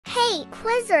Hey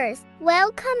quizzers!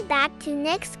 Welcome back to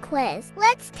next quiz.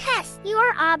 Let's test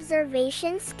your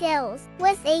observation skills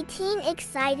with 18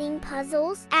 exciting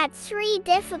puzzles at 3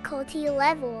 difficulty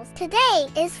levels. Today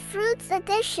is Fruits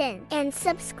Edition, and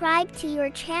subscribe to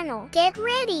your channel. Get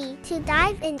ready to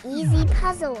dive in easy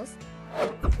puzzles.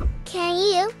 Can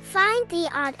you find the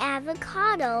odd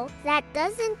avocado that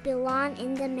doesn't belong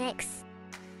in the mix?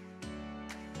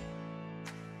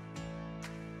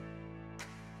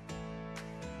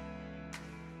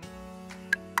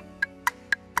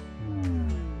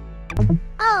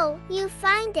 Oh, you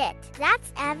find it.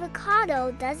 That's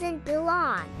avocado doesn't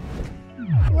belong.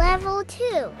 Level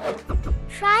 2.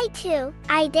 Try to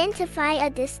identify a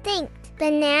distinct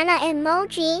banana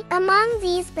emoji among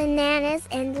these bananas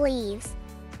and leaves.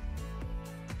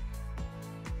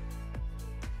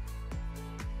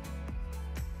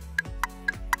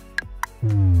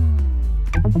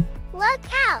 Look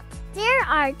out! There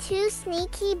are 2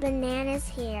 sneaky bananas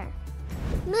here.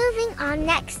 Moving on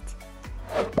next.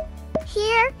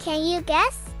 Here, can you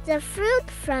guess the fruit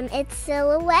from its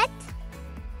silhouette?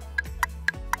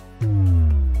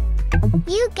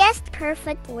 You guessed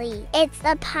perfectly. It's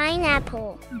a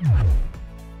pineapple.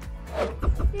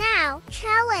 Now,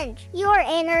 challenge your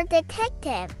inner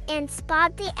detective and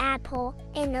spot the apple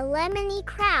in a lemony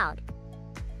crowd.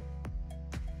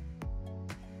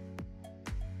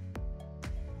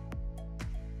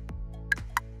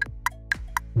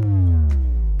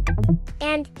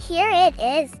 And here it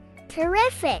is.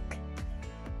 Terrific!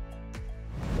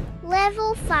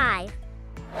 Level 5.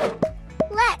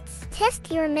 Let's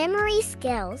test your memory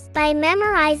skills by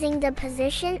memorizing the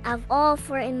position of all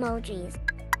 4 emojis.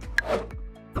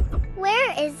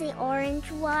 Where is the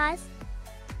orange was?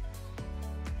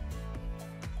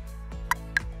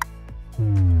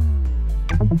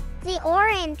 The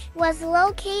orange was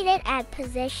located at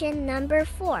position number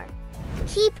 4.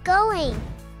 Keep going.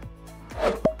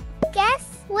 Guess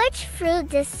which fruit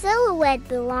this silhouette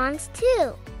belongs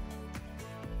to.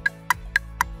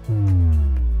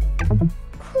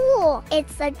 Cool,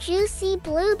 it's a juicy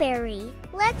blueberry.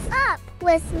 Let's up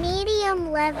with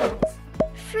medium levels.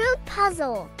 Fruit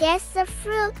puzzle. Guess the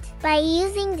fruit by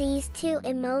using these 2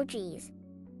 emojis.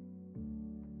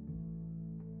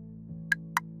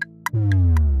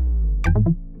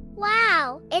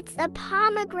 Wow, it's a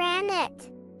pomegranate.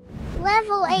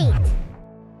 Level 8.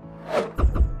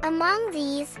 Among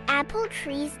these apple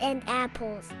trees and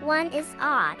apples, one is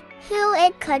odd. Who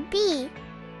it could be?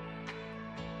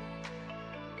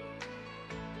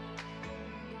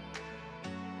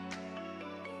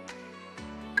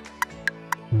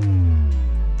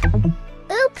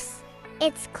 Oops!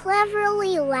 It's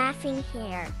cleverly laughing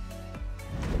here.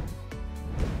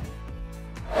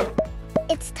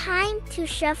 It's time to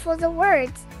shuffle the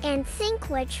words and think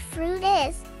which fruit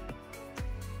is.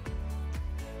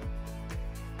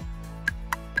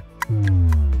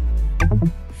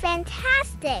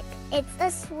 Fantastic! It's a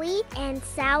sweet and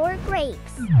sour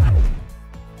grapes.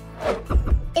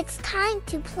 It's time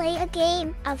to play a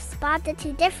game of spot the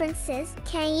 2 differences.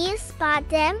 Can you spot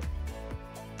them?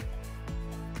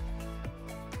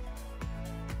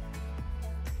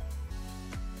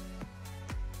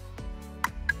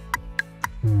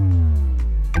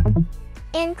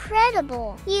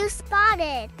 Incredible! You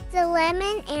spotted the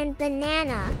lemon and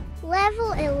banana.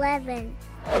 Level 11.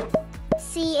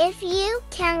 See if you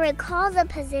can recall the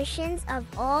positions of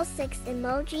all 6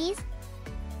 emojis.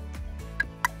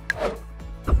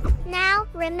 Now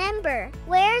remember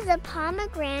where the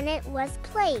pomegranate was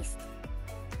placed.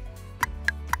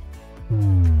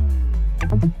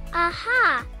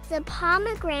 Aha! The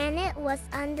pomegranate was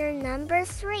under number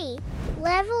 3.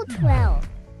 Level 12.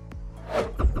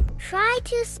 Try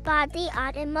to spot the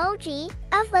odd emoji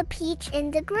of a peach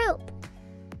in the group.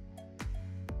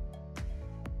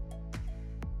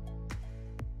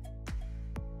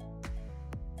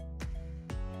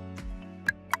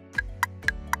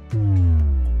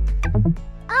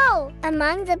 Oh,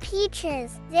 among the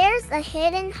peaches, there's a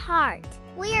hidden heart.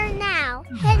 We are now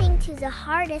heading to the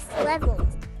hardest levels.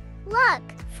 Look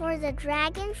for the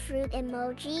dragon fruit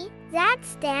emoji that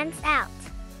stands out.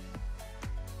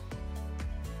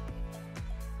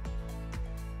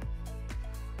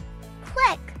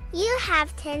 Click! You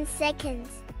have 10 seconds.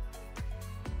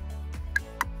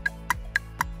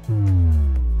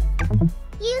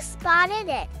 You spotted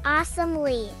it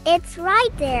awesomely. It's right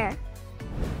there.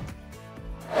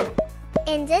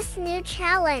 In this new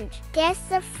challenge, guess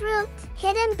the fruit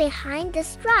hidden behind the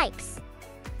stripes.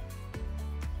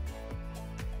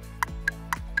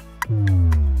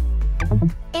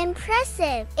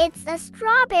 Impressive! It's a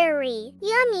strawberry.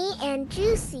 Yummy and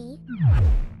juicy.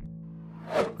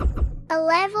 A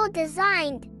level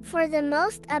designed for the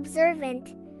most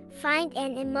observant. Find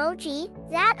an emoji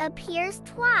that appears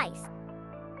twice.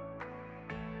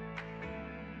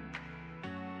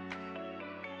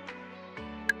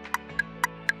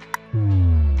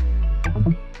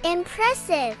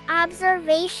 Impressive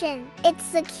observation.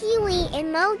 It's the kiwi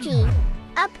emoji.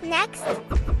 Up next,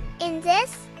 in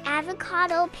this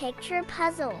avocado picture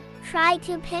puzzle, try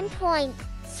to pinpoint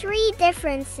 3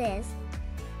 differences.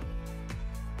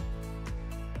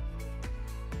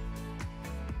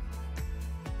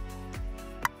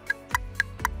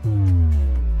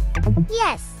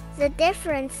 Yes, the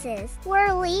differences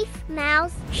were leaf,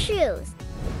 mouth, shoes.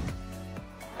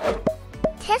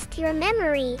 Test your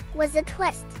memory was a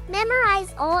twist.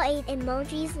 Memorize all 8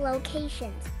 emojis'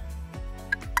 locations.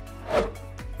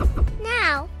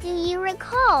 Now, do you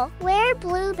recall where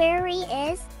blueberry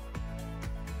is?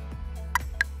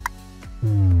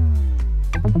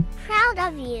 Proud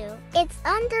of you. It's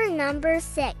under number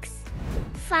 6.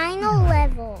 Final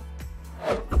level.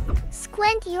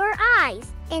 Squint your eyes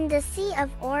in the sea of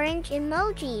orange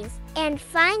emojis and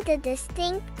find the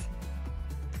distinct.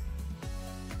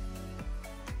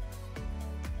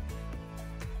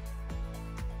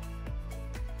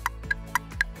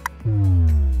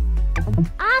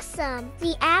 Awesome!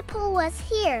 The apple was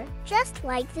here, just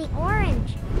like the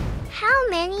orange. How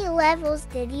many levels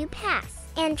did you pass?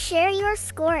 And share your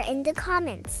score in the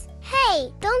comments.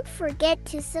 Hey, don't forget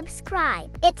to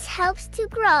subscribe. It helps to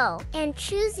grow and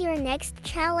choose your next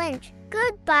challenge.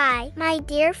 Goodbye, my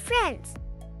dear friends.